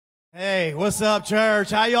Hey, what's up,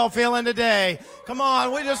 church? How y'all feeling today? Come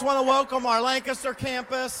on, we just want to welcome our Lancaster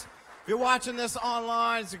campus. If you're watching this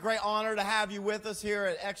online, it's a great honor to have you with us here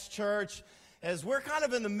at X Church, as we're kind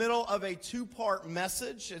of in the middle of a two-part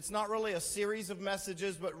message. It's not really a series of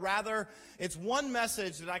messages, but rather it's one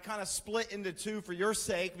message that I kind of split into two for your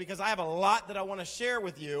sake, because I have a lot that I want to share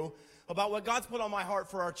with you about what God's put on my heart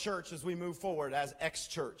for our church as we move forward as X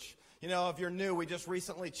Church. You know, if you're new, we just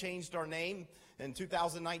recently changed our name in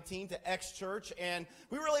 2019 to X Church, and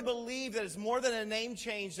we really believe that it's more than a name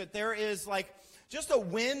change, that there is like just a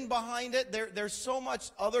win behind it. There's so much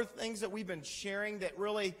other things that we've been sharing that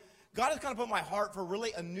really, God has kind of put my heart for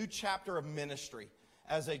really a new chapter of ministry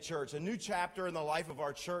as a church, a new chapter in the life of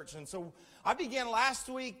our church. And so I began last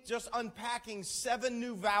week just unpacking 7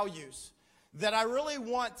 new values that I really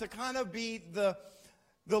want to kind of be the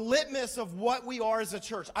litmus of what we are as a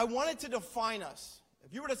church. I wanted to define us.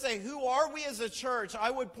 If you were to say, who are we as a church,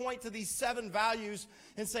 I would point to these 7 values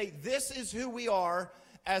and say, this is who we are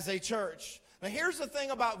as a church. Now, here's the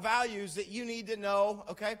thing about values that you need to know,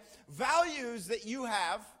 okay? Values that you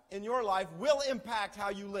have in your life will impact how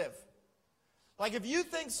you live. Like, if you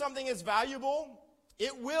think something is valuable,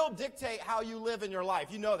 it will dictate how you live in your life.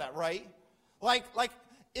 You know that, right? Like,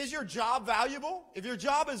 is your job valuable? If your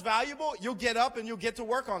job is valuable, you'll get up and you'll get to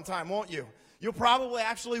work on time, won't you? You'll probably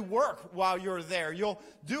actually work while you're there. You'll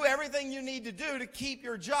do everything you need to do to keep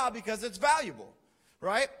your job because it's valuable,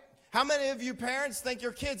 right? How many of you parents think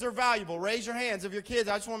your kids are valuable? Raise your hands if your kids,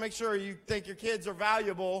 I just want to make sure you think your kids are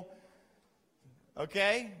valuable,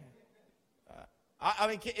 okay? I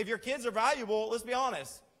mean, if your kids are valuable, let's be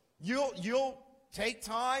honest, you'll take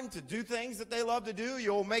time to do things that they love to do.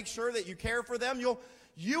 You'll make sure that you care for them.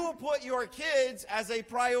 You will put your kids as a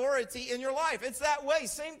priority in your life. It's that way.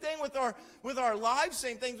 Same thing with our lives.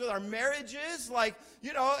 Same things with our marriages. Like,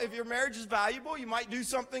 you know, if your marriage is valuable, you might do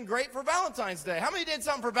something great for Valentine's Day. How many did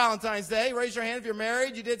something for Valentine's Day? Raise your hand if you're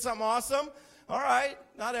married. You did something awesome. All right.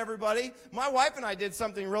 Not everybody. My wife and I did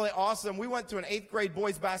something really awesome. We went to an 8th grade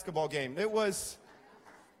boys basketball game.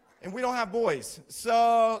 And we don't have boys.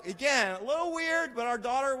 So, again, a little weird, but our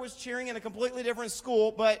daughter was cheering in a completely different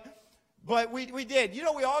school. But we did. You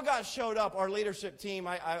know, we all showed up, our leadership team.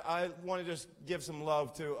 I want to just give some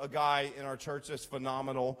love to a guy in our church that's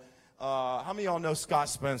phenomenal. How many of y'all know Scott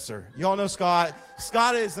Spencer? You all know Scott?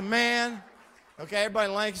 Scott is the man. Okay, everybody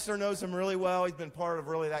in Lancaster knows him really well. He's been part of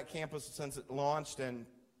really that campus since it launched. And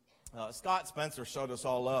Scott Spencer showed us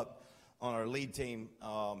all up on our lead team.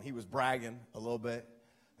 He was bragging a little bit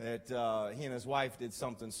that he and his wife did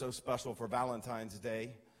something so special for Valentine's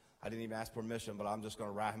Day. I didn't even ask permission, but I'm just going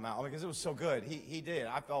to rat him out because it was so good. He did.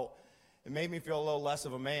 It made me feel a little less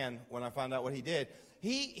of a man when I found out what he did.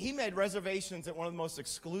 He made reservations at one of the most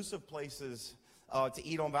exclusive places to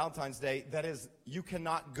eat on Valentine's Day. That is, you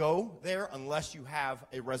cannot go there unless you have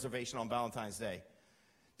a reservation on Valentine's Day.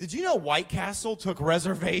 Did you know White Castle took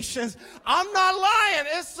reservations? I'm not lying.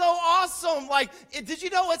 It's so awesome. Like, did you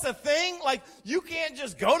know it's a thing? Like, you can't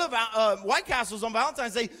just go to White Castles on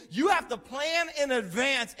Valentine's Day. You have to plan in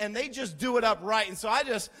advance, and they just do it up right. And so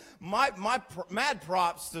my mad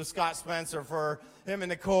props to Scott Spencer for him and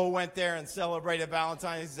Nicole went there and celebrated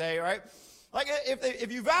Valentine's Day, right? Like,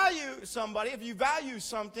 if you value somebody, if you value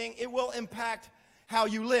something, it will impact how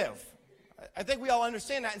you live. I think we all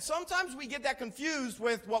understand that. And sometimes we get that confused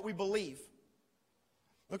with what we believe.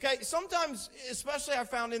 Okay? Sometimes, especially I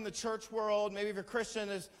found in the church world, maybe if you're Christian,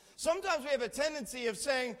 is sometimes we have a tendency of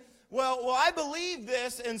saying, well, I believe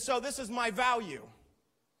this, and so this is my value.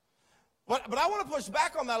 But I want to push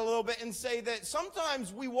back on that a little bit and say that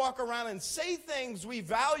sometimes we walk around and say things we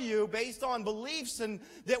value based on beliefs and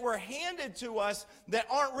that were handed to us that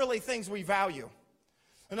aren't really things we value.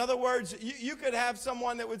 In other words, you could have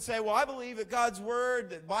someone that would say, well, I believe that God's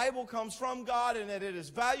word, that Bible comes from God and that it is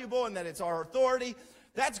valuable and that it's our authority.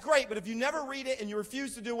 That's great, but if you never read it and you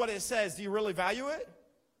refuse to do what it says, do you really value it?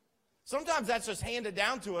 Sometimes that's just handed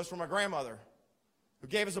down to us from our grandmother who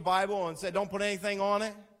gave us a Bible and said, don't put anything on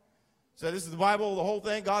it. So this is the Bible, the whole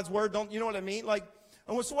thing, God's word, you know what I mean?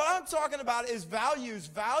 So what I'm talking about is values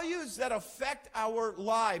that affect our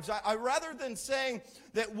lives. I rather than saying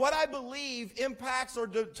that what I believe impacts or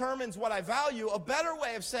determines what I value, a better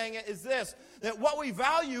way of saying it is this, that what we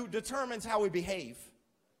value determines how we behave.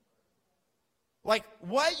 Like,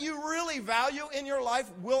 what you really value in your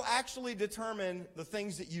life will actually determine the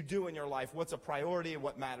things that you do in your life, what's a priority and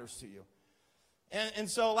what matters to you. And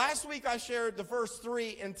so last week I shared the first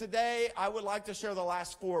 3, and today I would like to share the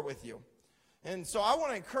last 4 with you. And so I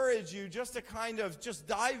want to encourage you just to kind of just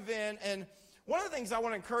dive in. And one of the things I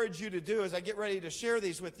want to encourage you to do as I get ready to share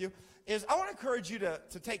these with you is I want to encourage you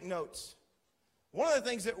to take notes. One of the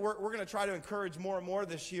things that we're going to try to encourage more and more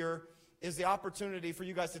this year is the opportunity for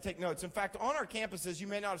you guys to take notes. In fact, on our campuses, you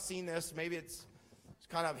may not have seen this. Maybe it's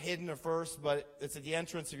kind of hidden at first, but it's at the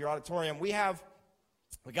entrance of your auditorium. We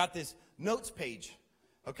got this notes page,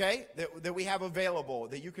 okay, that we have available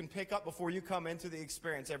that you can pick up before you come into the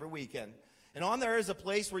experience every weekend. And on there is a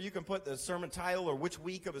place where you can put the sermon title or which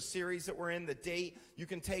week of a series that we're in, the date. You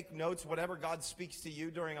can take notes, whatever God speaks to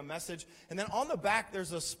you during a message. And then on the back,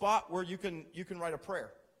 there's a spot where you can write a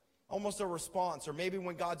prayer, almost a response, or maybe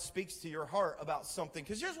when God speaks to your heart about something.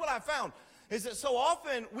 Because here's what I found, is that so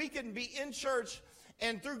often we can be in church,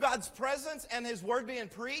 and through God's presence and His Word being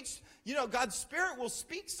preached, you know, God's Spirit will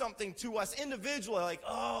speak something to us individually, like,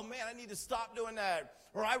 oh, man, I need to stop doing that,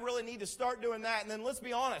 or I really need to start doing that. And then let's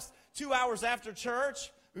be honest, 2 hours after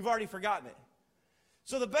church, we've already forgotten it.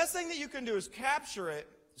 So the best thing that you can do is capture it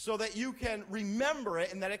so that you can remember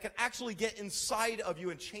it and that it can actually get inside of you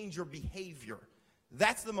and change your behavior.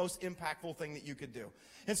 That's the most impactful thing that you could do.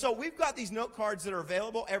 And so we've got these note cards that are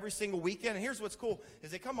available every single weekend. And here's what's cool,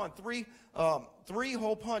 is they come on three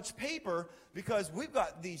hole punch paper, because we've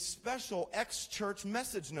got these special X-Church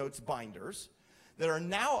message notes binders that are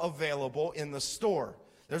now available in the store.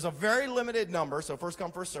 There's a very limited number, so first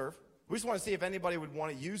come, first serve. We just want to see if anybody would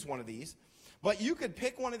want to use one of these. But you could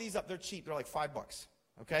pick one of these up. They're cheap. They're like $5,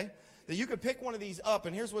 okay? That you could pick one of these up,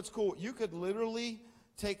 and here's what's cool. You could literally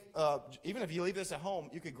take, even if you leave this at home,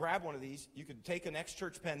 you could grab one of these. You could take an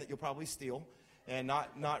X-Church pen that you'll probably steal and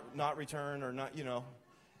not return, or not, you know.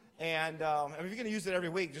 And if you're going to use it every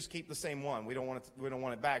week, just keep the same one. We don't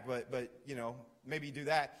want it back, but you know, maybe do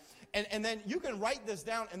that. And then you can write this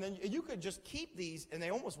down, and then you could just keep these, and they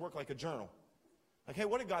almost work like a journal. Okay,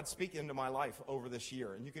 what did God speak into my life over this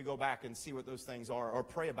year? And you could go back and see what those things are, or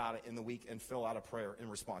pray about it in the week and fill out a prayer in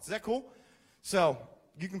response. Is that cool? So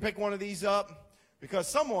you can pick one of these up, because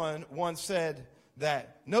someone once said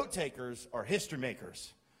that note takers are history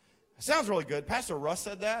makers. It sounds really good. Pastor Russ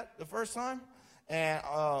said that the first time, and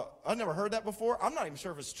I've never heard that before. I'm not even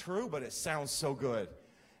sure if it's true, but it sounds so good.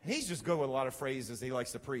 He's just good with a lot of phrases he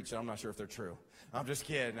likes to preach, and I'm not sure if they're true. I'm just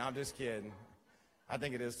kidding. I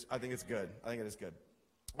think it is. I think it's good. I think it is good.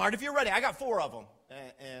 All right, if you're ready, I got 4 of them,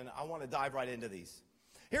 and I want to dive right into these.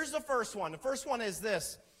 Here's the first one. The first one is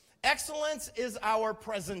this: excellence is our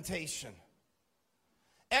presentation.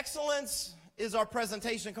 Excellence is our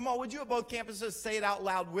presentation. Come on, would you at both campuses say it out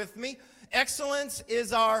loud with me? Excellence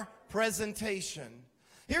is our presentation.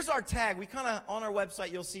 Here's our tag. We kind of, on our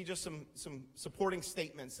website, you'll see just some supporting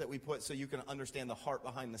statements that we put so you can understand the heart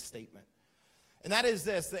behind the statement. And that is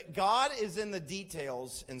this: that God is in the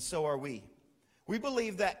details, and so are we. We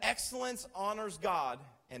believe that excellence honors God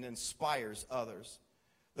and inspires others.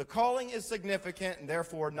 The calling is significant, and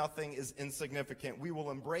therefore nothing is insignificant. We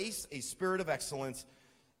will embrace a spirit of excellence.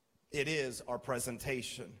 It is our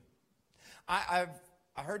presentation. I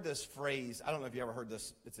heard this phrase. I don't know if you ever heard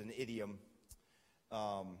this. It's an idiom.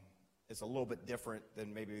 It's a little bit different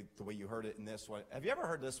than maybe the way you heard it in this one. Have you ever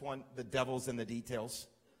heard this one? The devil's in the details.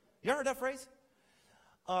 You ever heard that phrase?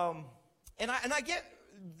 And I get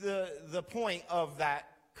the point of that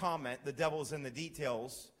comment, the devil's in the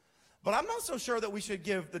details, but I'm not so sure that we should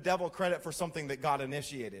give the devil credit for something that God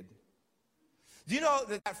initiated. Do you know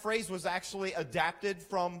that phrase was actually adapted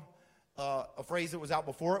from a phrase that was out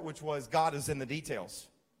before it, which was God is in the details?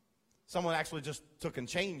 Someone actually just took and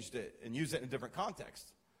changed it and used it in a different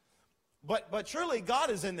context. But surely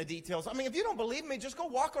God is in the details. I mean, if you don't believe me, just go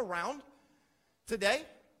walk around today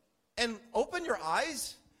and open your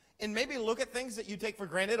eyes and maybe look at things that you take for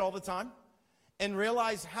granted all the time and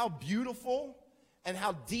realize how beautiful and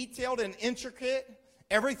how detailed and intricate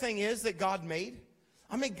everything is that God made.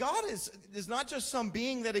 I mean, God is not just some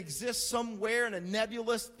being that exists somewhere in a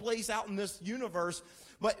nebulous place out in this universe,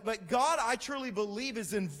 but God, I truly believe,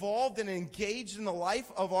 is involved and engaged in the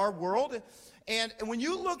life of our world. And when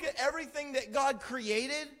you look at everything that God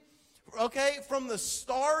created, okay, from the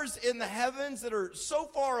stars in the heavens that are so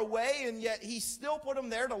far away, and yet He still put them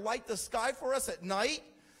there to light the sky for us at night,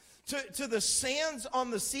 to the sands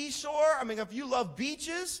on the seashore. I mean, if you love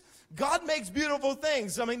beaches, God makes beautiful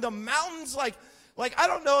things. I mean, the mountains, like I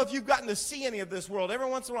don't know if you've gotten to see any of this world. Every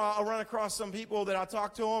once in a while, I'll run across some people that I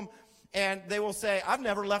talk to them, and they will say, I've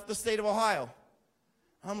never left the state of Ohio.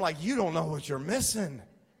 I'm like, you don't know what you're missing.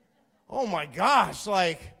 Oh, my gosh.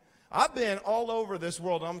 Like, I've been all over this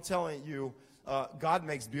world. I'm telling you, God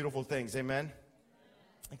makes beautiful things. Amen?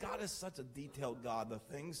 And God is such a detailed God, the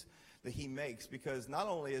things that He makes, because not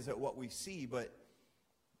only is it what we see, but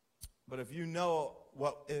if you know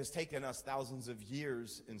what it has taken us thousands of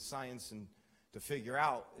years in science and to figure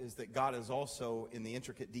out, is that God is also in the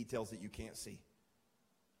intricate details that you can't see.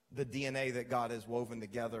 the DNA that God has woven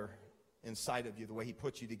together inside of you, the way he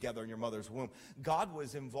put you together in your mother's womb. God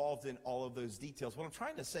was involved in all of those details. What I'm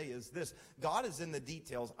trying to say is this: God is in the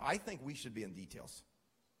details. I think we should be in details.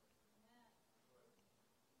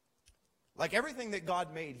 Like everything that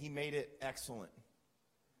God made, he made it excellent.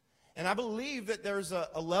 And I believe that there's a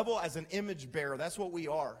level as an image bearer, that's what we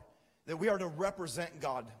are, that we are to represent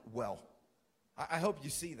God well. I hope you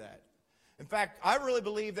see that. In fact, I really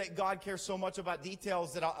believe that God cares so much about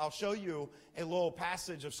details that I'll show you a little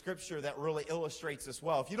passage of Scripture that really illustrates this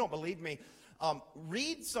well. If you don't believe me,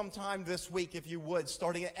 read sometime this week, if you would,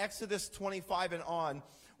 starting at Exodus 25 and on,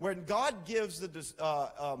 when God gives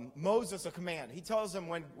Moses a command. He tells him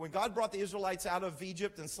when God brought the Israelites out of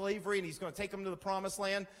Egypt and slavery, and he's going to take them to the promised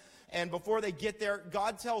land, and before they get there,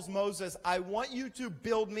 God tells Moses, I want you to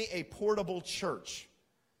build me a portable church.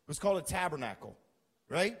 It was called a tabernacle,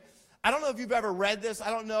 right? I don't know if you've ever read this. I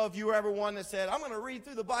don't know if you were ever one that said, I'm going to read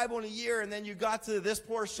through the Bible in a year, and then you got to this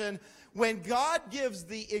portion. When God gives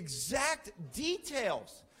the exact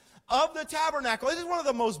details of the tabernacle, it is one of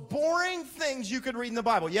the most boring things you could read in the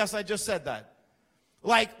Bible. Yes, I just said that.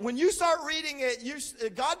 Like, when you start reading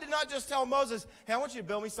it, God did not just tell Moses, hey, I want you to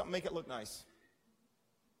build me something, make it look nice.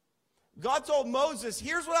 God told Moses,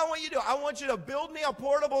 here's what I want you to do. I want you to build me a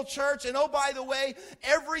portable church. And oh, by the way,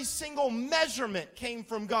 every single measurement came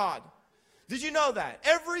from God. Did you know that?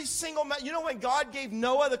 Every single, you know when God gave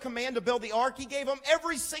Noah the command to build the ark, he gave him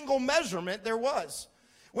every single measurement there was.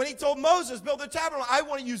 When he told Moses, build the tabernacle, I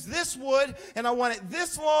want to use this wood, and I want it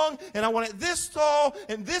this long, and I want it this tall,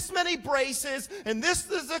 and this many braces, and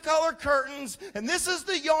this is the color curtains, and this is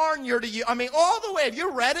the yarn you're to use. I mean, all the way. Have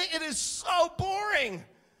you read it? It is so boring.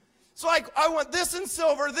 It's like, I want this in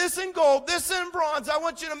silver, this in gold, this in bronze. I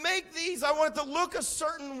want you to make these. I want it to look a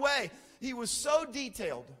certain way. He was so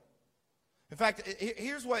detailed. In fact,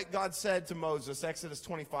 here's what God said to Moses, Exodus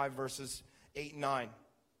 25, verses 8 and 9.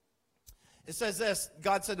 It says this,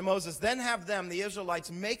 God said to Moses, then have them, the Israelites,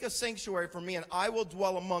 make a sanctuary for me, and I will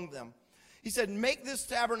dwell among them. He said, make this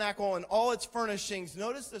tabernacle and all its furnishings,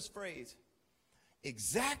 notice this phrase,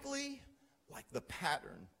 exactly like the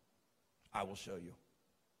pattern I will show you.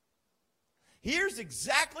 Here's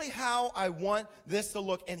exactly how I want this to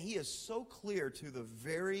look. And he is so clear to the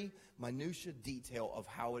very minutia detail of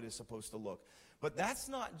how it is supposed to look. But that's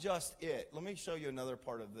not just it. Let me show you another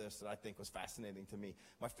part of this that I think was fascinating to me.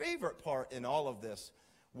 My favorite part in all of this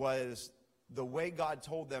was the way God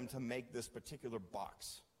told them to make this particular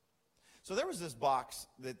box. So there was this box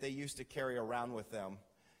that they used to carry around with them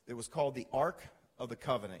that was called the Ark of the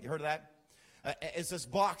Covenant. You heard of that? It's this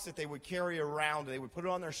box that they would carry around. They would put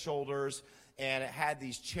it on their shoulders, and it had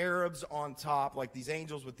these cherubs on top, like these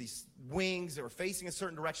angels with these wings that were facing a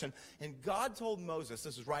certain direction. And God told Moses,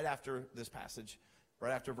 this is right after this passage,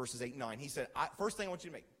 right after verses 8 and 9. He said, first thing I want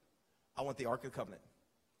you to make, I want the Ark of the Covenant.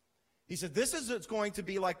 He said, this is it's going to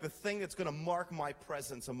be like the thing that's going to mark my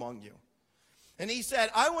presence among you. And he said,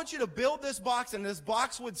 I want you to build this box, and this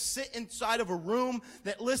box would sit inside of a room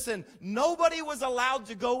that, listen, nobody was allowed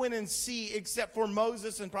to go in and see except for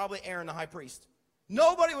Moses and probably Aaron, the high priest.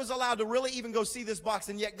 Nobody was allowed to really even go see this box,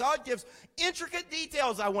 and yet God gives intricate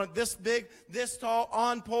details. I want this big, this tall,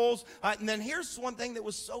 on poles. And then here's one thing that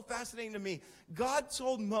was so fascinating to me. God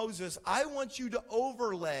told Moses, I want you to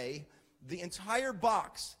overlay the entire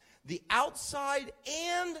box, the outside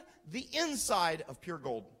and the inside of pure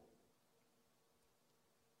gold.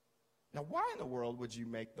 Now, why in the world would you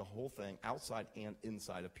make the whole thing outside and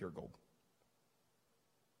inside of pure gold?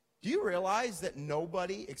 Do you realize that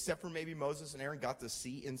nobody, except for maybe Moses and Aaron, got to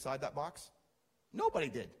see inside that box? Nobody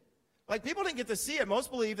did. Like, people didn't get to see it.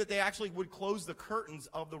 Most believe that they actually would close the curtains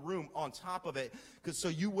of the room on top of it, so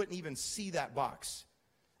you wouldn't even see that box.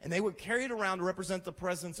 And they would carry it around to represent the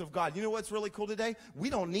presence of God. You know what's really cool today? We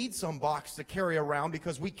don't need some box to carry around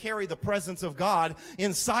because we carry the presence of God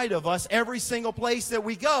inside of us every single place that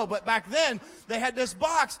we go. But back then, they had this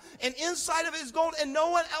box, and inside of it is gold, and no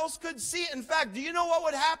one else could see it. In fact, do you know what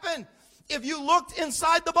would happen if you looked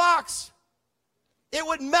inside the box? It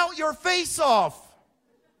would melt your face off.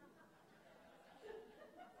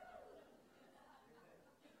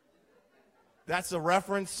 That's a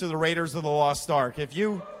reference to the Raiders of the Lost Ark. If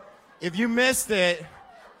you missed it,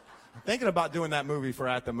 I'm thinking about doing that movie for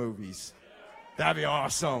At the Movies. That'd be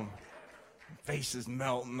awesome. Faces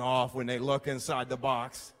melting off when they look inside the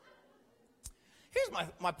box. Here's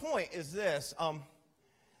my point is this.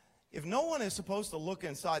 If no one is supposed to look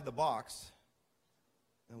inside the box,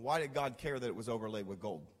 then why did God care that it was overlaid with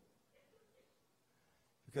gold?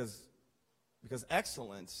 Because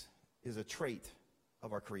excellence is a trait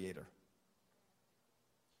of our Creator.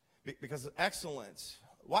 Because excellence,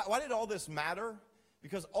 why did all this matter?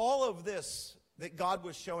 Because all of this that God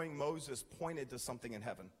was showing Moses pointed to something in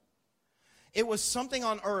heaven. It was something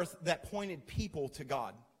on earth that pointed people to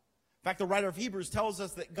God. In fact, the writer of Hebrews tells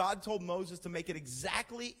us that God told Moses to make it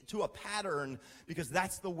exactly to a pattern because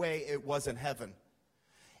that's the way it was in heaven.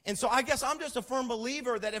 And so I guess I'm just a firm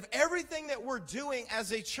believer that if everything that we're doing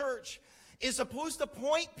as a church is supposed to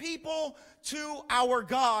point people to our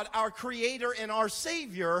God, our Creator, and our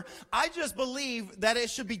Savior, I just believe that it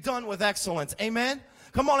should be done with excellence. Amen?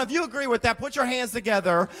 Come on, if you agree with that, put your hands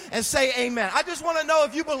together and say amen. I just want to know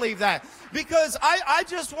if you believe that. Because I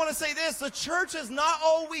just want to say this, the church has not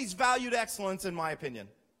always valued excellence, in my opinion.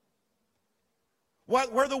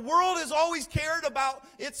 Where the world has always cared about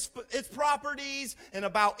its properties and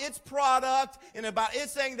about its product and about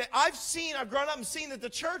its thing, that I've grown up and seen that the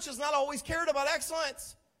church has not always cared about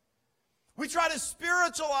excellence. We try to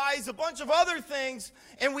spiritualize a bunch of other things,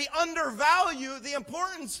 and we undervalue the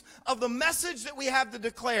importance of the message that we have to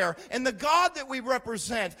declare and the God that we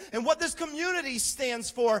represent and what this community stands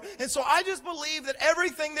for. And so I just believe that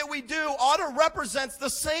everything that we do ought to represent the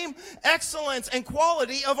same excellence and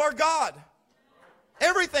quality of our God.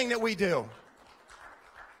 Everything that we do.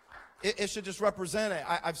 It should just represent it.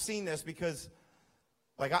 I've seen this because,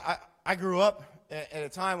 like, I grew up at a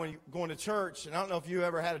time when you're going to church, and I don't know if you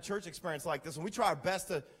ever had a church experience like this, and we try our best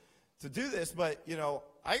to do this, but, you know,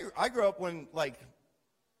 I grew up when, like,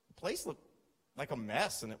 the place looked like a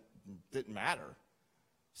mess, and it didn't matter.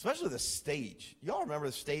 Especially the stage. Y'all remember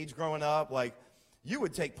the stage growing up? Like, you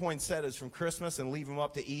would take poinsettias from Christmas and leave them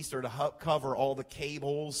up to Easter to cover all the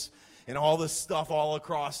cables and all this stuff all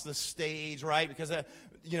across the stage, right? Because,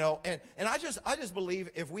 you know, and I just believe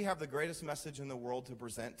if we have the greatest message in the world to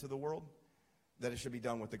present to the world, that it should be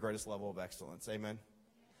done with the greatest level of excellence. Amen?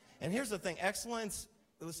 And here's the thing. Excellence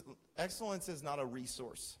is not a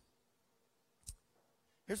resource.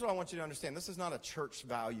 Here's what I want you to understand. This is not a church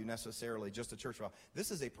value necessarily, just a church value. This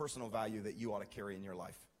is a personal value that you ought to carry in your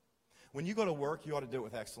life. When you go to work, you ought to do it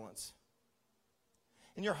with excellence.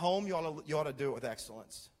 In your home, you ought to do it with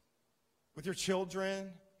excellence. With your children,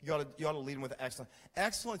 you ought to lead them with excellence.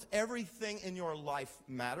 Excellence, everything in your life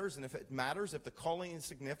matters, and if it matters, if the calling is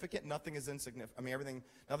significant, nothing is insignificant. I mean,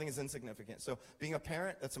 nothing is insignificant. So being a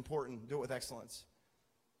parent, that's important. Do it with excellence.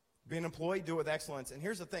 Being an employee, do it with excellence. And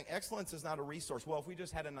here's the thing. Excellence is not a resource. Well, if we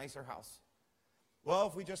just had a nicer house. Well,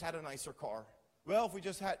 if we just had a nicer car. Well, if we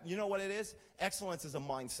just had, you know what it is? Excellence is a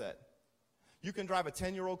mindset. You can drive a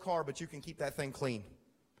 10-year-old car, but you can keep that thing clean.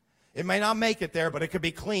 It may not make it there, but it could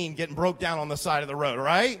be clean, getting broke down on the side of the road,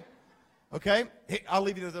 right? Okay? Hey, I'll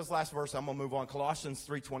leave you to this last verse. I'm going to move on. Colossians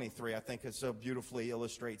 3:23, I think it so beautifully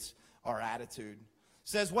illustrates our attitude. It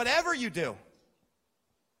says, whatever you do,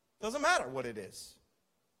 doesn't matter what it is.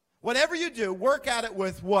 Whatever you do, work at it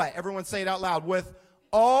with what? Everyone say it out loud. With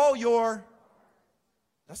all your,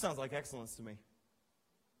 that sounds like excellence to me.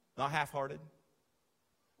 Not half-hearted.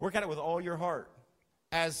 Work at it with all your heart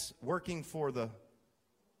as working for the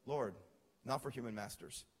Lord, not for human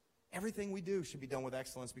masters. Everything we do should be done with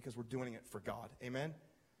excellence because we're doing it for God. Amen?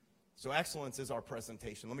 So excellence is our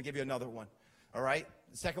presentation. Let me give you another one. All right?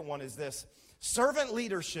 The second one is this. Servant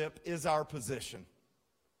leadership is our position.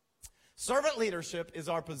 Servant leadership is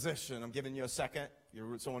our position. I'm giving you a second.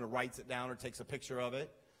 You're someone who writes it down or takes a picture of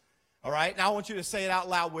it. All right? Now I want you to say it out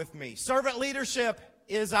loud with me. Servant leadership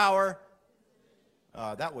is our...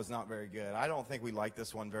 that was not very good. I don't think we like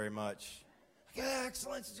this one very much. Yeah,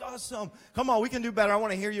 excellence is awesome. Come on, we can do better. I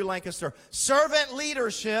want to hear you, Lancaster. Servant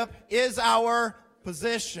leadership is our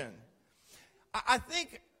position. I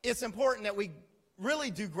think it's important that we really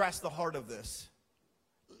do grasp the heart of this.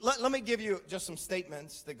 Let me give you just some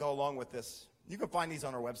statements that go along with this. You can find these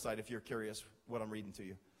on our website if you're curious what I'm reading to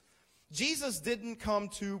you. Jesus didn't come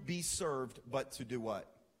to be served, but to do what?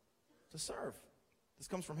 To serve. This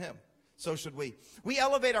comes from him. So should we. We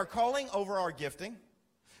elevate our calling over our gifting.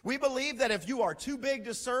 We believe that if you are too big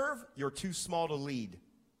to serve, you're too small to lead.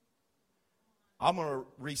 I'm going to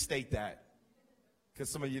restate that because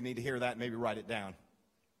some of you need to hear that and maybe write it down.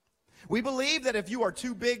 We believe that if you are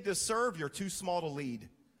too big to serve, you're too small to lead.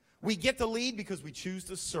 We get to lead because we choose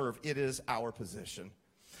to serve. It is our position.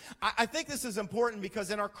 I think this is important because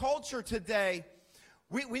in our culture today,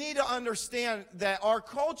 we need to understand that our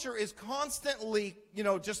culture is constantly,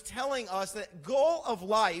 just telling us that goal of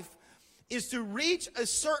life is to reach a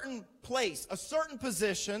certain place, a certain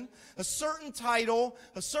position, a certain title,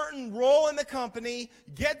 a certain role in the company,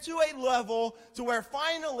 get to a level to where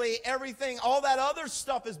finally everything, all that other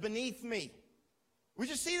stuff is beneath me. We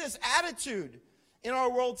just see this attitude in our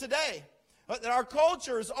world today. That our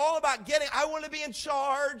culture is all about I want to be in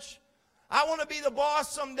charge. I want to be the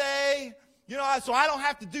boss someday. You know, so I don't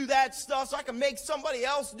have to do that stuff, so I can make somebody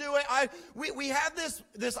else do it. We have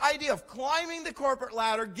this idea of climbing the corporate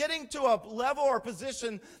ladder, getting to a level or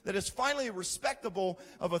position that is finally respectable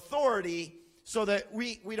of authority so that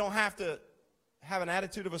we don't have to have an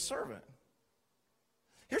attitude of a servant.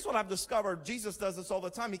 Here's what I've discovered. Jesus does this all the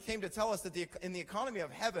time. He came to tell us that in the economy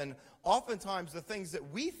of heaven, oftentimes the things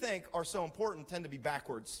that we think are so important tend to be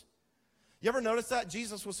backwards. You ever notice that?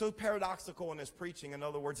 Jesus was so paradoxical in his preaching. In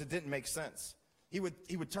other words, it didn't make sense. He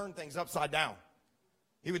would turn things upside down.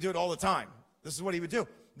 He would do it all the time. This is what he would do.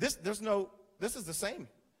 This is the same.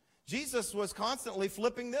 Jesus was constantly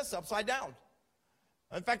flipping this upside down.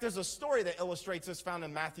 In fact, there's a story that illustrates this found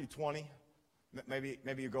in Matthew 20.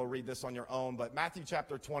 Maybe you go read this on your own, but Matthew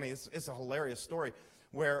chapter 20, it's a hilarious story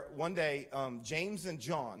where one day James and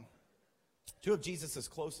John, two of Jesus'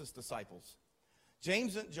 closest disciples,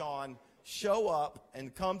 James and John show up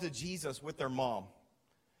and come to Jesus with their mom.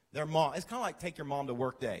 Their mom. It's kind of like take your mom to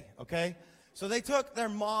work day, okay? So they took their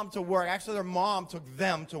mom to work. Actually, their mom took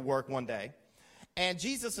them to work one day. And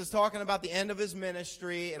Jesus is talking about the end of his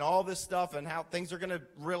ministry and all this stuff and how things are going to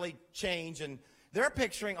really change. And they're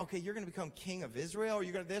picturing, okay, you're going to become king of Israel, or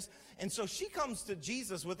you're going to this. And so she comes to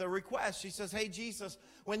Jesus with a request. She says, hey, Jesus,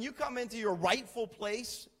 when you come into your rightful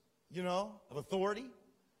place, you know, of authority,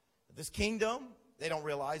 this kingdom, they don't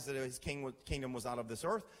realize that his kingdom was not of this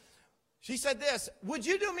earth. She said this, would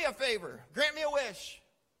you do me a favor? Grant me a wish.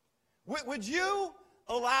 Would you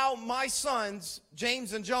allow my sons,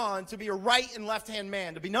 James and John, to be a right and left-hand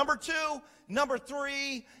man, to be number 2, number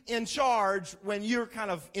 3 in charge when you're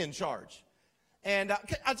kind of in charge? And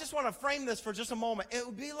I just want to frame this for just a moment. It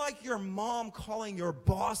would be like your mom calling your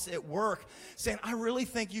boss at work saying, I really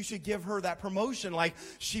think you should give her that promotion. Like,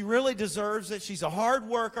 she really deserves it. She's a hard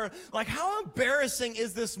worker. Like, how embarrassing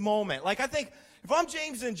is this moment? Like, I think if I'm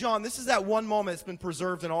James and John, this is that one moment that's been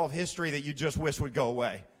preserved in all of history that you just wish would go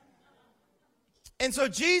away. And so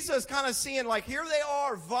Jesus kind of seeing, like, here they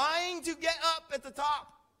are vying to get up at the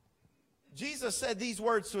top. Jesus said these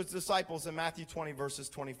words to his disciples in Matthew 20, verses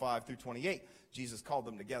 25 through 28. Jesus called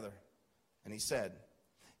them together, and he said,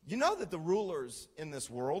 you know that the rulers in this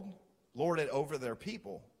world lord it over their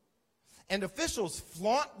people, and officials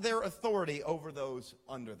flaunt their authority over those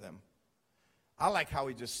under them. I like how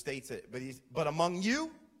he just states it, but among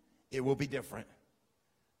you, it will be different.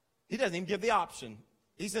 He doesn't even give the option.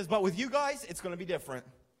 He says, but with you guys, it's going to be different.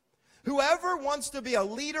 Whoever wants to be a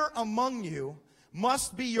leader among you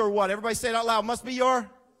must be your what? Everybody say it out loud. Must be your?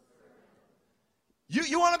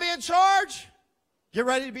 You want to be in charge? Get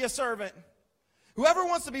ready to be a servant. Whoever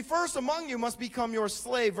wants to be first among you must become your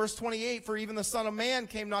slave. Verse 28, for even the Son of Man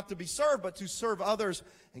came not to be served, but to serve others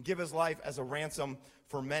and give his life as a ransom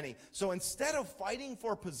for many. So instead of fighting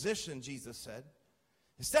for position, Jesus said,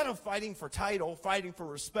 instead of fighting for title, fighting for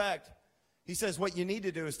respect, he says what you need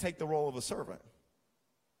to do is take the role of a servant.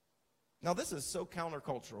 Now this is so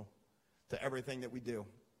countercultural to everything that we do.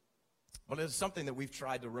 But it's something that we've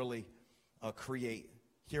tried to really create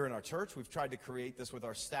here in our church. We've tried to create this with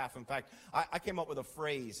our staff. In fact, I came up with a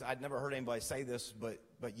phrase. I'd never heard anybody say this, but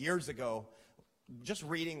years ago, just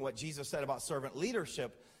reading what Jesus said about servant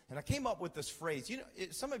leadership, and I came up with this phrase. You know,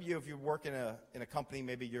 some of you, if you work in a company,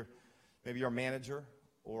 maybe you're a manager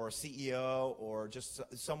or a CEO or just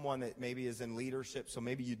someone that maybe is in leadership, so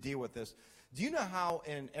maybe you deal with this. Do you know how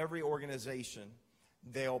in every organization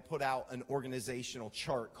they'll put out an organizational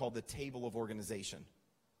chart called the Table of Organization?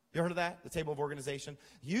 You heard of that? The Table of Organization?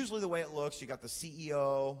 Usually the way it looks, you got the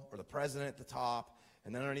CEO or the president at the top,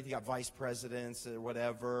 and then underneath you got vice presidents or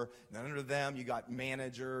whatever, and then under them you got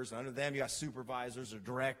managers, and under them you got supervisors or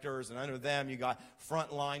directors, and under them you got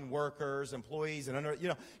frontline workers, employees, and under, you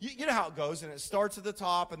know how it goes, and it starts at the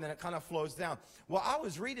top and then it kind of flows down. Well, I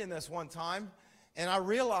was reading this one time, and I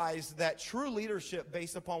realized that true leadership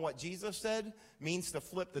based upon what Jesus said means to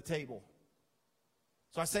flip the table.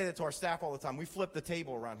 So I say that to our staff all the time. We flip the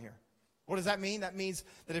table around here. What does that mean? That means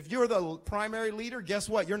that if you're the primary leader, guess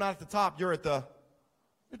what? You're not at the top. You're at the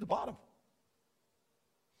bottom.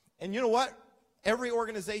 And you know what? Every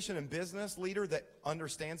organization and business leader that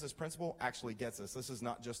understands this principle actually gets this. This is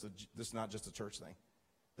not just a church thing.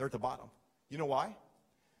 They're at the bottom. You know why?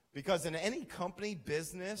 Because in any company,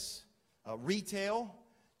 business, retail,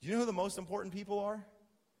 do you know who the most important people are?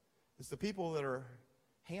 It's the people that are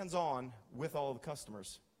hands-on with all the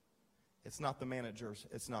customers. It's not the managers.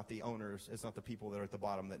 It's not the owners. It's not the people that are at the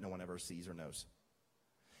bottom that no one ever sees or knows.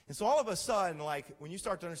 And so all of a sudden, like, when you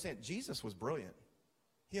start to understand, Jesus was brilliant.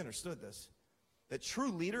 He understood this. That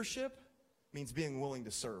true leadership means being willing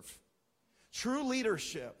to serve. True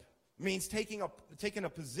leadership Means taking a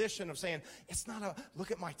position of saying, it's not a look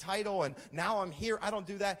at my title and now I'm here. I don't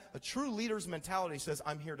do that. A true leader's mentality says,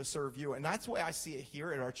 I'm here to serve you. And that's the way I see it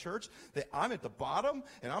here at our church, that I'm at the bottom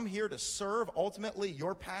and I'm here to serve ultimately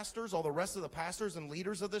your pastors, all the rest of the pastors and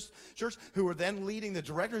leaders of this church who are then leading the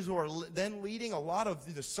directors, who are then leading a lot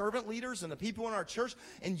of the servant leaders and the people in our church.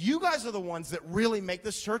 And you guys are the ones that really make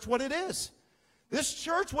this church what it is. This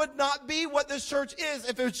church would not be what this church is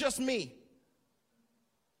if it was just me.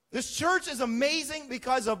 This church is amazing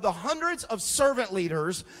because of the hundreds of servant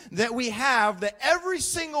leaders that we have that every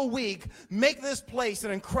single week make this place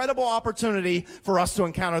an incredible opportunity for us to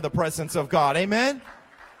encounter the presence of God. Amen?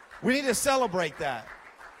 We need to celebrate that.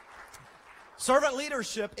 Servant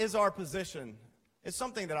leadership is our position. It's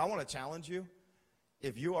something that I want to challenge you.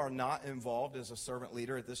 If you are not involved as a servant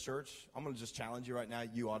leader at this church, I'm going to just challenge you right now.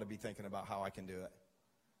 You ought to be thinking about how I can do it.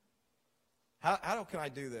 How can I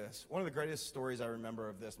do this? One of the greatest stories I remember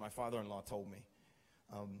of this, my father-in-law told me.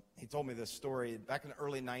 He told me this story. Back in the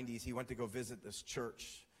early 90s, he went to go visit this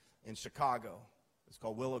church in Chicago. It's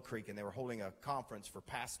called Willow Creek, and they were holding a conference for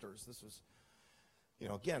pastors. This was,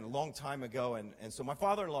 again, a long time ago. And so my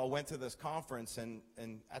father-in-law went to this conference, and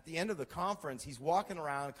at the end of the conference, he's walking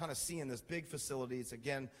around kind of seeing this big facility. It's,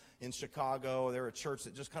 again, in Chicago. They're a church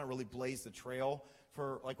that just kind of really blazed the trail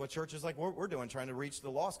for like what churches like we're doing, trying to reach the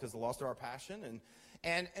lost, because the lost are our passion.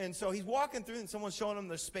 And so he's walking through, and someone's showing him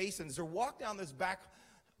the space, and as they walk down this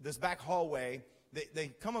back hallway,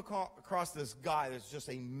 they come across this guy that's just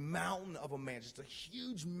a mountain of a man, just a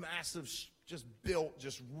huge, massive, just built,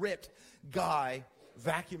 just ripped guy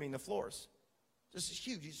vacuuming the floors. Just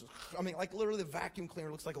huge. He's just, like literally the vacuum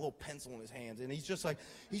cleaner looks like a little pencil in his hands. And he's just like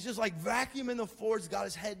vacuuming the floors. He's got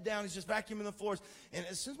his head down. He's just vacuuming the floors. And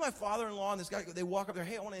as soon as my father-in-law and this guy, they walk up there,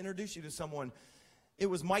 hey, I want to introduce you to someone. It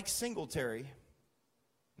was Mike Singletary.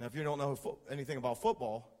 Now, if you don't know anything about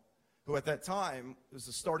football, who at that time was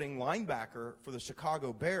the starting linebacker for the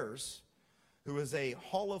Chicago Bears, who was a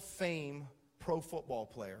Hall of Fame pro football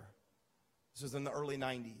player. This was in the early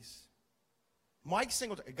 90s. Mike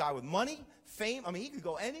Singletary, a guy with money, fame. He could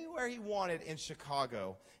go anywhere he wanted in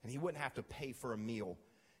Chicago, and he wouldn't have to pay for a meal.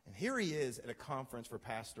 And here he is at a conference for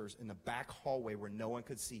pastors in the back hallway where no one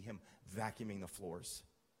could see him vacuuming the floors.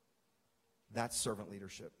 That's servant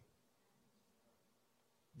leadership.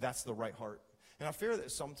 That's the right heart. And I fear that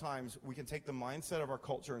sometimes we can take the mindset of our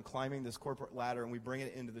culture and climbing this corporate ladder, and we bring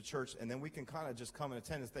it into the church, and then we can kind of just come and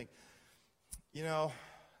attend and think,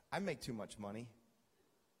 I make too much money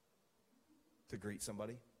to greet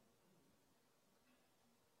somebody.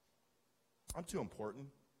 I'm too important.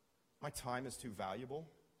 My time is too valuable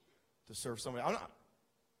to serve somebody.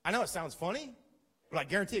 I know it sounds funny, but I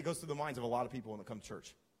guarantee it goes through the minds of a lot of people when they come to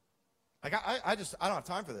church. Like, I don't have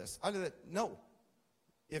time for this. No.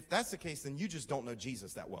 If that's the case, then you just don't know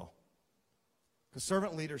Jesus that well. Because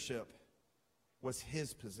servant leadership was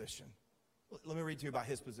his position. Let me read to you about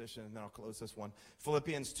his position, and then I'll close this one.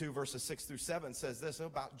 Philippians 2, verses 6 through 7 says this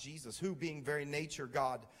about Jesus, who, being very nature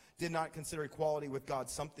God, did not consider equality with God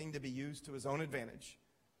something to be used to his own advantage,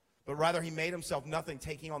 but rather he made himself nothing,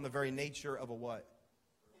 taking on the very nature of a what?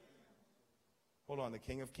 Hold on, the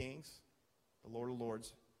King of Kings, the Lord of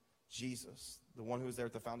Lords, Jesus, the one who was there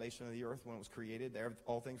at the foundation of the earth when it was created. There,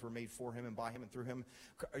 all things were made for him and by him and through him.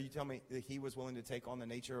 Are you telling me that he was willing to take on the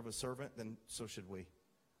nature of a servant? Then so should we.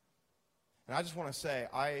 And I just want to say,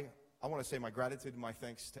 I want to say my gratitude and my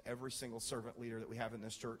thanks to every single servant leader that we have in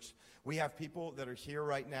this church. We have people that are here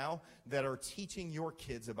right now that are teaching your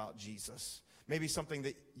kids about Jesus. Maybe something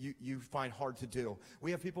that you find hard to do.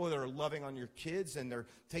 We have people that are loving on your kids, and they're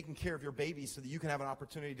taking care of your babies so that you can have an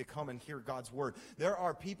opportunity to come and hear God's word. There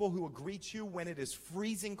are people who will greet you when it is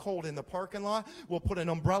freezing cold in the parking lot, will put an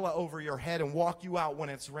umbrella over your head and walk you out when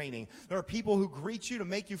it's raining. There are people who greet you to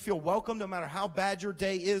make you feel welcome no matter how bad your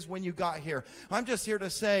day is when you got here. I'm just here to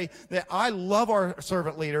say that I love our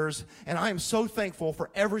servant leaders, and I am so thankful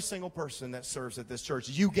for every single person that serves at this church.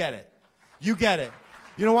 You get it. You get it.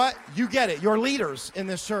 You know what? You get it. You're leaders in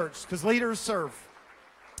this church because leaders serve.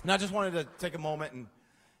 And I just wanted to take a moment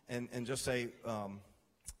and just say,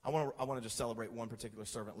 I want to just celebrate one particular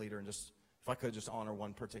servant leader, and just, if I could, just honor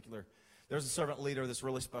one particular. There's a servant leader that's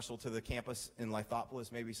really special to the campus in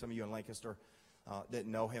Lithopolis. Maybe some of you in Lancaster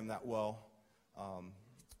didn't know him that well.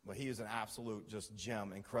 But he is an absolute just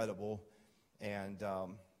gem, incredible. And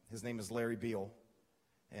his name is Larry Beal.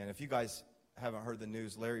 And if you guys haven't heard the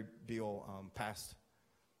news, Larry Beal passed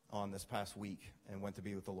on this past week and went to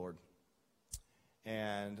be with the Lord.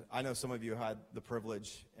 And I know some of you had the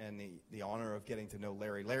privilege and the honor of getting to know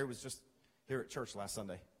Larry. Larry was just here at church last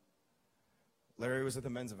Sunday. Larry was at the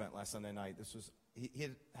men's event last Sunday night. He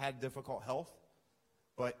had difficult health.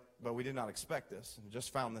 But we did not expect this and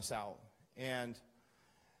just found this out. And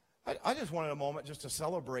I just wanted a moment just to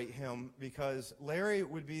celebrate him, because Larry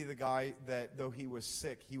would be the guy that, though he was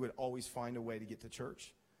sick, he would always find a way to get to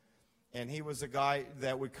church. And he was a guy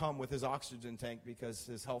that would come with his oxygen tank because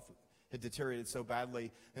his health had deteriorated so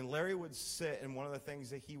badly. And Larry would sit, and one of the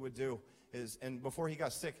things that he would do is, and before he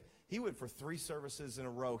got sick, he would, for 3 services in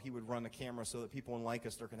a row, he would run the camera so that people in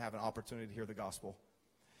Lancaster can have an opportunity to hear the gospel.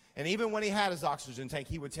 And even when he had his oxygen tank,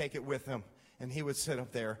 he would take it with him, and he would sit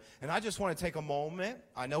up there. And I just want to take a moment.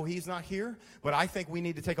 I know he's not here, but I think we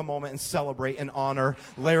need to take a moment and celebrate and honor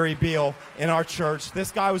Larry Beal in our church.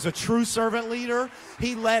 This guy was a true servant leader.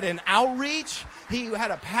 He led an outreach. He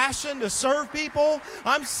had a passion to serve people.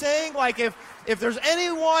 I'm saying, like, if there's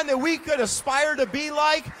anyone that we could aspire to be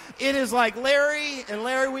like, it is like Larry. And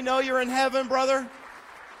Larry, we know you're in heaven, brother.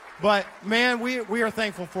 But, man, we are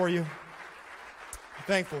thankful for you.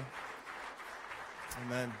 Thankful.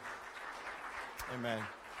 Amen. Amen.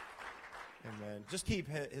 Amen. Just keep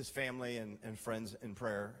his family and friends in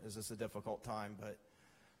prayer, as it's a difficult time. But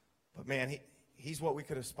man, he's what we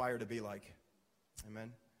could aspire to be like.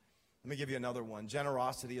 Amen. Let me give you another one.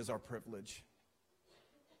 Generosity is our privilege.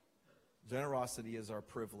 Generosity is our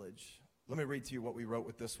privilege. Let me read to you what we wrote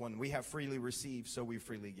with this one. We have freely received, so we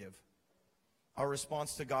freely give. Our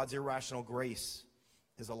response to God's irrational grace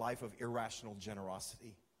is a life of irrational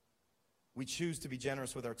generosity. We choose to be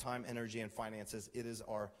generous with our time, energy, and finances. It is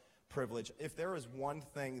our privilege. If there is one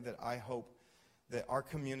thing that I hope that our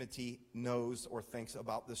community knows or thinks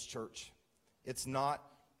about this church, it's not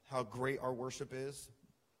how great our worship is.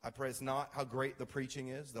 I pray it's not how great the preaching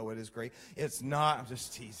is, though it is great. It's not, I'm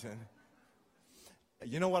just teasing.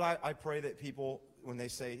 You know what I pray that people, when they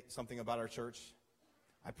say something about our church,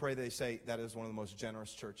 I pray they say that is one of the most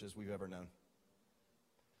generous churches we've ever known.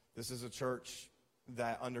 This is a church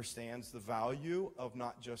that understands the value of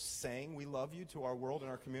not just saying we love you to our world and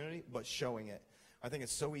our community, but showing it. I think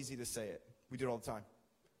it's so easy to say it. We do it all the time.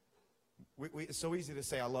 It's so easy to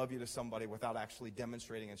say I love you to somebody without actually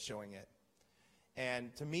demonstrating and showing it.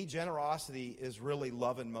 And to me, generosity is really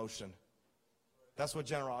love in motion. That's what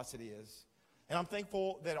generosity is. And I'm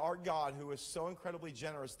thankful that our God, who is so incredibly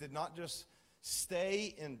generous, did not just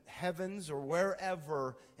stay in heavens or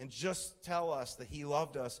wherever and just tell us that he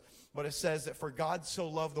loved us, but it says that for God so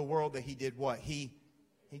loved the world that he did what? He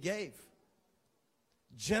gave.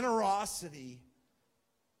 Generosity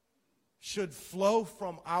should flow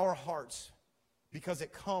from our hearts because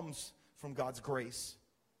it comes from God's grace.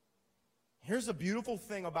 Here's a beautiful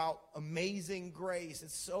thing about amazing grace.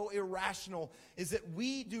 It's so irrational, is that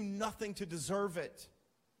we do nothing to deserve it.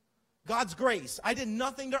 God's grace. I did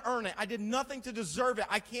nothing to earn it. I did nothing to deserve it.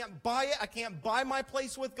 I can't buy it. I can't buy my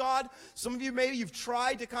place with God. Some of you, maybe you've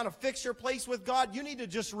tried to kind of fix your place with God. You need to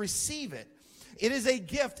just receive it. It is a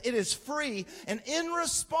gift. It is free. And in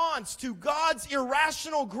response to God's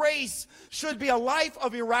irrational grace should be a life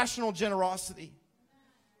of irrational generosity.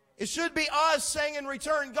 It should be us saying in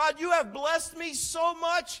return, God, you have blessed me so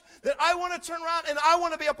much that I want to turn around and I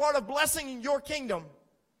want to be a part of blessing your kingdom.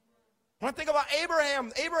 When I think about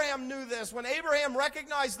Abraham, Abraham knew this. When Abraham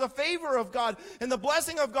recognized the favor of God and the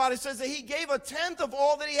blessing of God, it says that he gave 1/10 of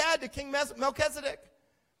all that he had to King Melchizedek.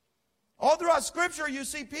 All throughout Scripture, you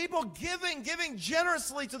see people giving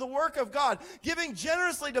generously to the work of God, giving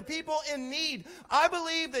generously to people in need. I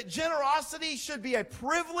believe that generosity should be a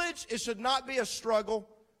privilege. It should not be a struggle.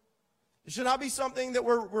 It should not be something that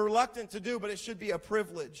we're reluctant to do, but it should be a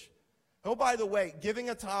privilege. Oh, by the way,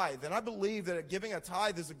 giving a tithe, and I believe that giving a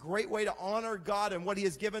tithe is a great way to honor God and what he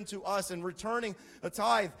has given to us, and returning a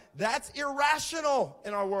tithe, that's irrational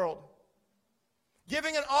in our world.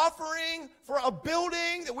 Giving an offering for a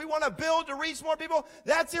building that we want to build to reach more people,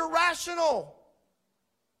 that's irrational.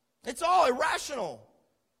 It's all irrational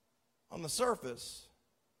on the surface.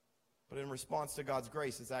 But in response to God's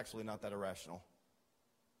grace, it's actually not that irrational.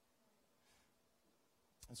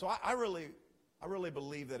 And so I really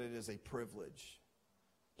believe that it is a privilege.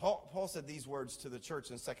 Paul said these words to the church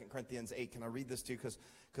in 2 Corinthians 8. Can I read this to you?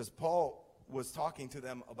 Because Paul was talking to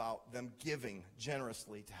them about them giving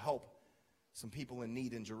generously to help some people in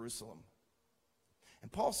need in Jerusalem. And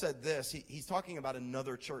Paul said this. He's talking about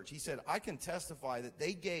another church. He said, I can testify that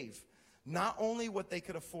they gave not only what they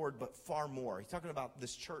could afford, but far more. He's talking about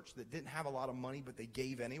this church that didn't have a lot of money, but they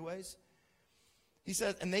gave anyways. He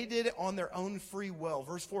says, and they did it on their own free will.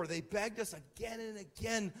 Verse 4, they begged us again and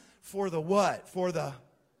again for the what? For the...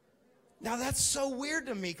 Now that's so weird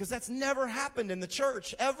to me because that's never happened in the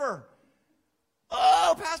church, ever.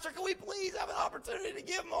 Oh, Pastor, can we please have an opportunity to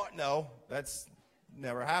give more? No, that's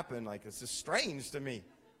never happened. Like, it's just strange to me.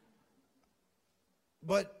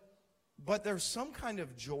 But But there's some kind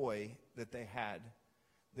of joy that they had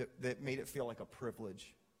that made it feel like a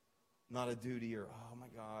privilege, not a duty or, oh my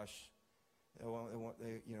gosh,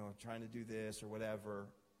 trying to do this or whatever.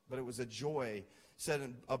 But it was a joy,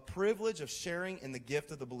 said a privilege of sharing in the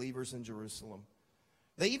gift of the believers in Jerusalem.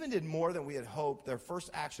 They even did more than we had hoped. Their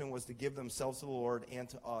first action was to give themselves to the Lord and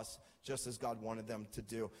to us, just as God wanted them to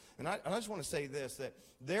do. And I just want to say this, that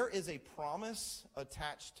there is a promise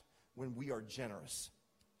attached when we are generous.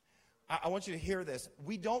 I want you to hear this.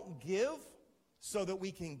 We don't give so that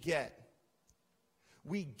we can get.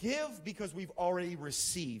 We give because we've already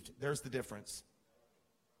received. There's the difference.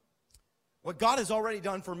 What God has already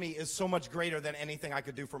done for me is so much greater than anything I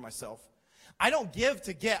could do for myself. I don't give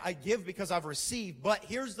to get. I give because I've received. But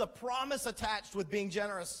here's the promise attached with being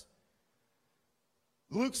generous.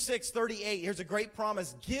 Luke 6:38, here's a great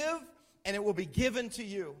promise. Give, and it will be given to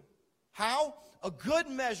you. How? A good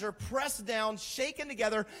measure, pressed down, shaken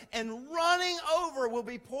together, and running over will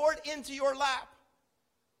be poured into your lap.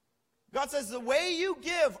 God says, the way you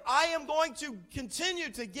give, I am going to continue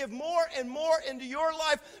to give more and more into your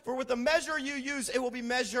life. For with the measure you use, it will be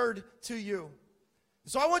measured to you.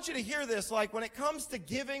 So I want you to hear this. Like when it comes to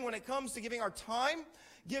giving our time,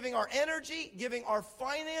 giving our energy, giving our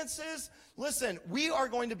finances, listen, we are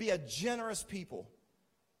going to be a generous people.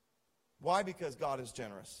 Why? Because God is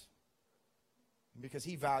generous. And because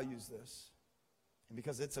he values this. And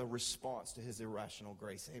because it's a response to his irrational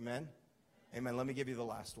grace. Amen? Amen. Let me give you the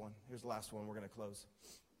last one. Here's the last one. We're going to close.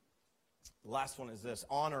 The last one is this.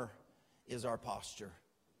 Honor is our posture.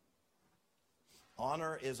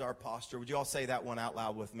 Honor is our posture. Would you all say that one out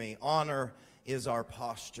loud with me? Honor is our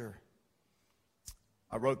posture.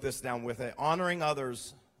 I wrote this down with it. Honoring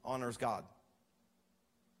others honors God.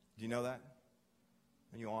 Do you know that?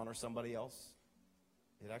 When you honor somebody else,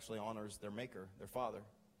 it actually honors their maker, their Father.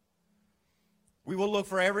 We will look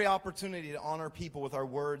for every opportunity to honor people with our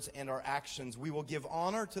words and our actions. We will give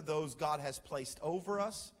honor to those God has placed over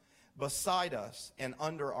us, beside us, and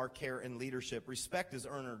under our care and leadership. Respect is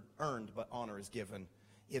earned, but honor is given.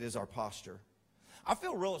 It is our posture. I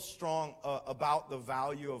feel real strong about the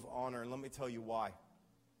value of honor, and let me tell you why.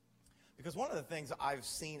 Because one of the things I've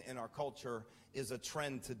seen in our culture is a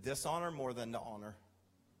trend to dishonor more than to honor.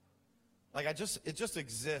 Like it just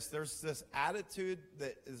exists. There's this attitude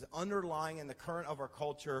that is underlying in the current of our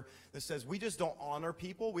culture that says we just don't honor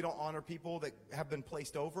people. We don't honor people that have been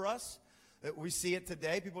placed over us. We see it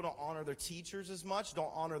today. People don't honor their teachers as much, don't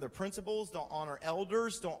honor their principals, don't honor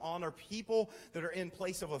elders, don't honor people that are in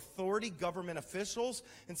place of authority, government officials.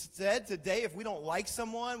 Instead, today, if we don't like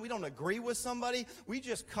someone, we don't agree with somebody, we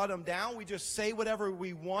just cut them down. We just say whatever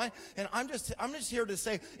we want. And I'm just here to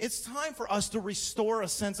say it's time for us to restore a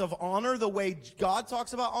sense of honor the way God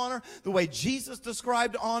talks about honor, the way Jesus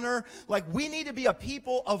described honor. Like we need to be a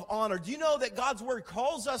people of honor. Do you know that God's word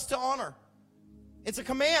calls us to honor? It's a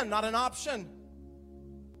command, not an option.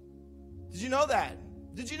 Did you know that?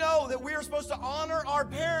 Did you know that we are supposed to honor our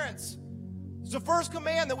parents? It's the first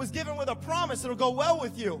command that was given with a promise that'll go well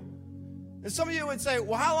with you. And some of you would say,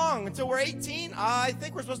 well, how long? Until we're 18? I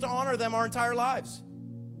think we're supposed to honor them our entire lives.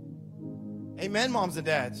 Amen, moms and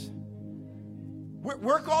dads.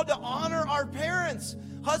 We're called to honor our parents.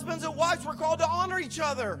 Husbands and wives, we're called to honor each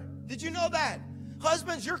other. Did you know that?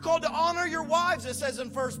 Husbands, you're called to honor your wives, it says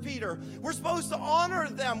in 1 Peter. We're supposed to honor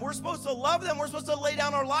them. We're supposed to love them. We're supposed to lay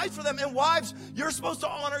down our lives for them. And wives, you're supposed to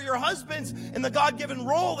honor your husbands in the God-given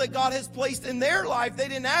role that God has placed in their life. They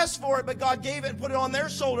didn't ask for it, but God gave it and put it on their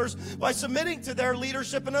shoulders by submitting to their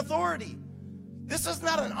leadership and authority. This is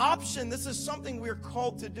not an option. This is something we're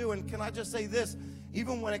called to do. And can I just say this?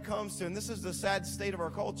 Even when it comes to, and this is the sad state of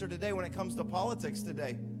our culture today, when it comes to politics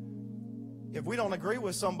today, if we don't agree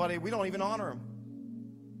with somebody, we don't even honor them.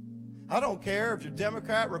 I don't care if you're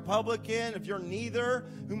Democrat, Republican, if you're neither.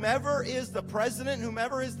 Whomever is the president,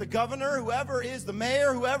 whomever is the governor, whoever is the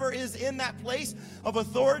mayor, whoever is in that place of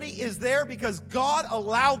authority is there because God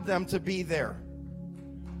allowed them to be there.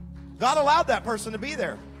 God allowed that person to be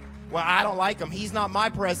there. Well, I don't like him. He's not my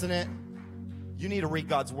president. You need to read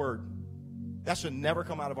God's word. That should never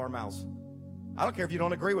come out of our mouths. I don't care if you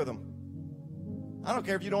don't agree with him. I don't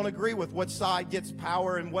care if you don't agree with what side gets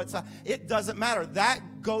power and what side. It doesn't matter. That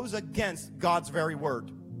goes against God's very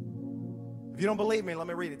word. If you don't believe me, let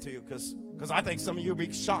me read it to you because I think some of you will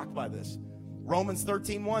be shocked by this. Romans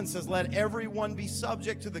 13:1 says, let everyone be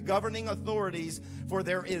subject to the governing authorities, for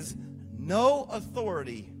there is no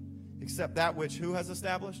authority except that which who has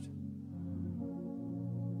established?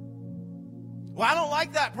 Well, I don't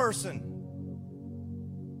like that person.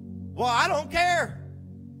 Well, I don't care.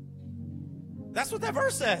 That's what that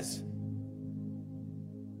verse says.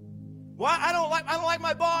 Well, I don't like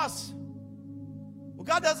my boss.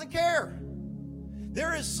 Well, God doesn't care.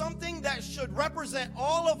 There is something that should represent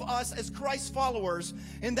all of us as Christ followers,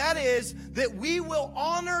 and that is that we will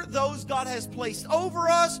honor those God has placed over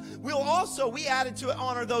us. We added to it,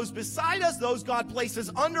 honor those beside us, those God places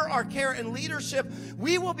under our care and leadership.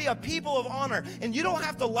 We will be a people of honor, and you don't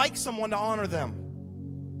have to like someone to honor them.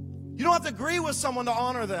 You don't have to agree with someone to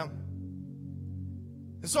honor them.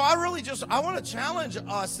 And so I want to challenge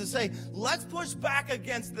us to say, let's push back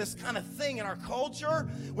against this kind of thing in our culture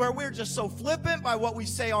where we're just so flippant by what we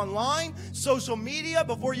say online, social media.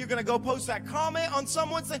 Before you're going to go post that comment on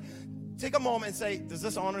someone, take a moment and say, does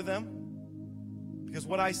this honor them? Because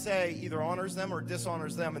what I say either honors them or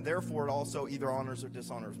dishonors them, and therefore it also either honors or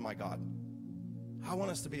dishonors my God. I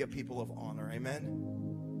want us to be a people of honor,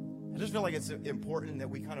 amen? I just feel like it's important that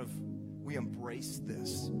we embrace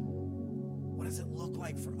this. What does it look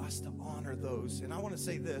like for us to honor those? And I want to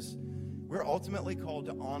say this. We're ultimately called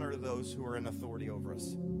to honor those who are in authority over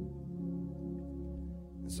us.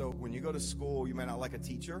 And so when you go to school, you may not like a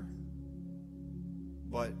teacher,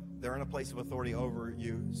 but they're in a place of authority over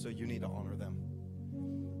you, so you need to honor them.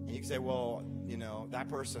 And you can say, well, that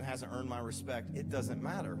person hasn't earned my respect. It doesn't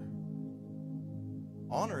matter.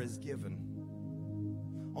 Honor is given.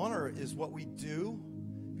 Honor is what we do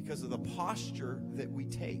because of the posture that we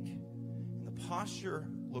take. Posture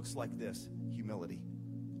looks like this: humility.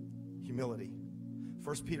 Humility.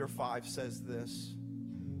 1 Peter 5 says this: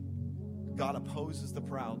 God opposes the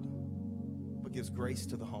proud, but gives grace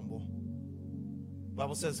to the humble. The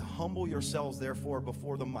Bible says, humble yourselves, therefore,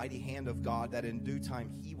 before the mighty hand of God, that in due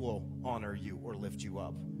time he will honor you or lift you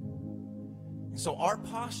up. So our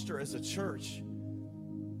posture as a church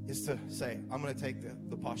is to say, I'm going to take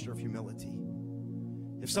the posture of humility.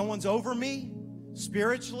 If someone's over me,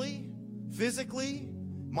 spiritually, physically,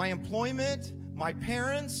 my employment, my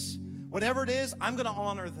parents, whatever it is, I'm going to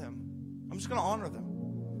honor them. I'm just going to honor them.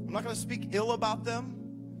 I'm not going to speak ill about them.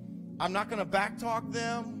 I'm not going to backtalk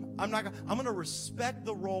them. I'm going to respect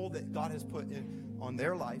the role that God has put on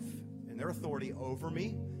their life and their authority over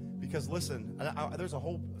me. Because listen, there's a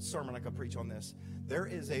whole sermon I could preach on this. There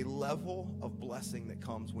is a level of blessing that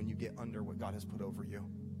comes when you get under what God has put over you.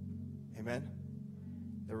 Amen?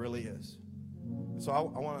 There really is. So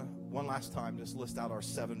I want to, one last time, just list out our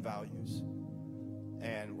 7 values.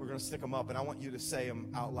 And we're going to stick them up, and I want you to say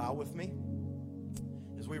them out loud with me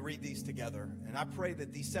as we read these together. And I pray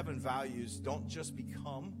that these 7 values don't just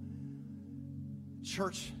become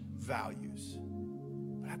church values,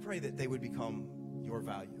 but I pray that they would become your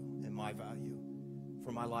value and my value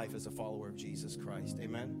for my life as a follower of Jesus Christ.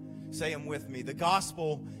 Amen? Say them with me. The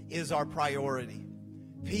gospel is our priority.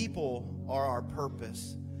 People are our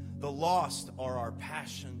purpose. The lost are our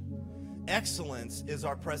passion. Excellence is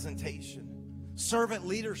our presentation. Servant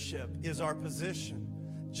leadership is our position.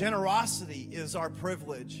 Generosity is our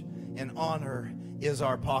privilege. And honor is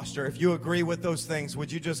our posture. If you agree with those things,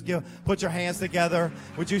 would you just put your hands together?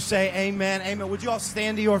 Would you say amen? Amen. Would you all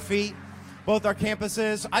stand to your feet? Both our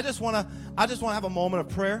campuses. I just want to have a moment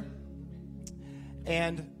of prayer.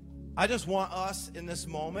 And I just want us in this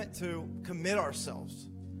moment to commit ourselves.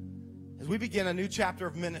 As we begin a new chapter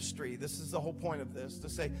of ministry, this is the whole point of this, to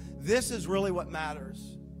say, this is really what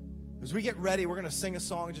matters. As we get ready, we're going to sing a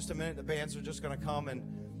song in just a minute. The bands are just going to come.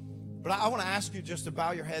 But I want to ask you just to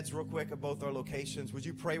bow your heads real quick at both our locations. Would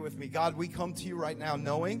you pray with me? God, we come to you right now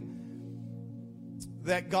knowing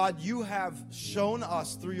that, God, you have shown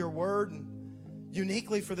us through your word, and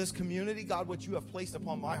uniquely for this community, God, what you have placed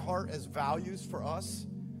upon my heart as values for us.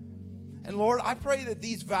 And Lord, I pray that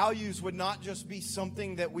these values would not just be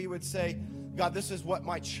something that we would say, God, this is what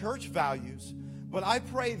my church values. But I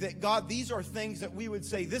pray that, God, these are things that we would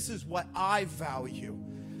say, this is what I value.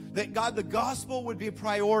 That, God, the gospel would be a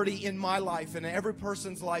priority in my life and in every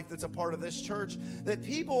person's life that's a part of this church. That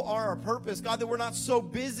people are our purpose. God, that we're not so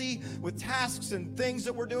busy with tasks and things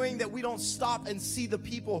that we're doing that we don't stop and see the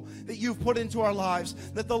people that you've put into our lives.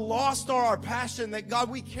 That the lost are our passion. That, God,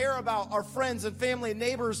 we care about our friends and family and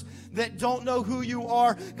neighbors that don't know who you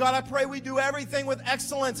are. God, I pray we do everything with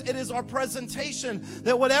excellence. It is our presentation.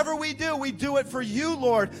 That whatever we do it for you,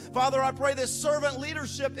 Lord. Father, I pray that servant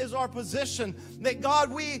leadership is our position. That,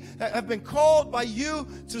 God, we have been called by you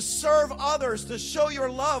to serve others, to show your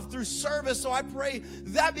love through service. So I pray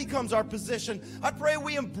that becomes our position. I pray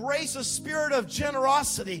we embrace a spirit of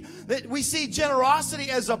generosity, that we see generosity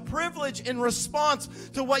as a privilege in response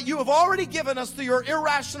to what you have already given us through your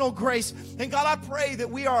irrational grace. And God, I pray that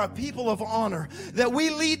we are a people of honor, that we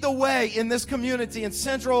lead the way in this community in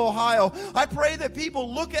Central Ohio. I pray that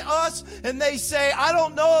people look at us and they say, I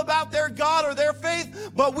don't know about their God or their faith,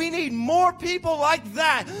 but we need more people like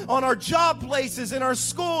that on our job places, in our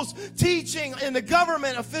schools, teaching, in the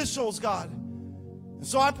government officials, God. And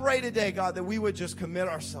so I pray today, God, that we would just commit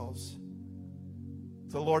ourselves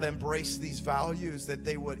to, Lord, embrace these values, that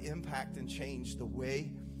they would impact and change the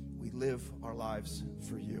way we live our lives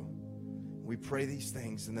for you. We pray these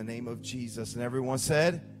things in the name of Jesus. And everyone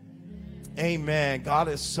said, amen. God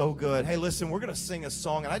is so good. Hey, listen, we're going to sing a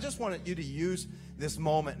song, and I just wanted you to use this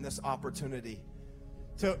moment and this opportunity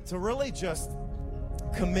to really just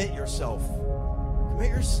commit yourself. Commit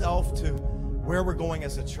yourself to where we're going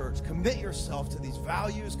as a church. Commit yourself to these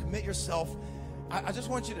values. Commit yourself. I just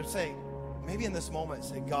want you to say, maybe in this moment,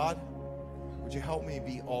 say, God, would you help me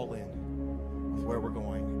be all in with where we're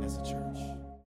going as a church?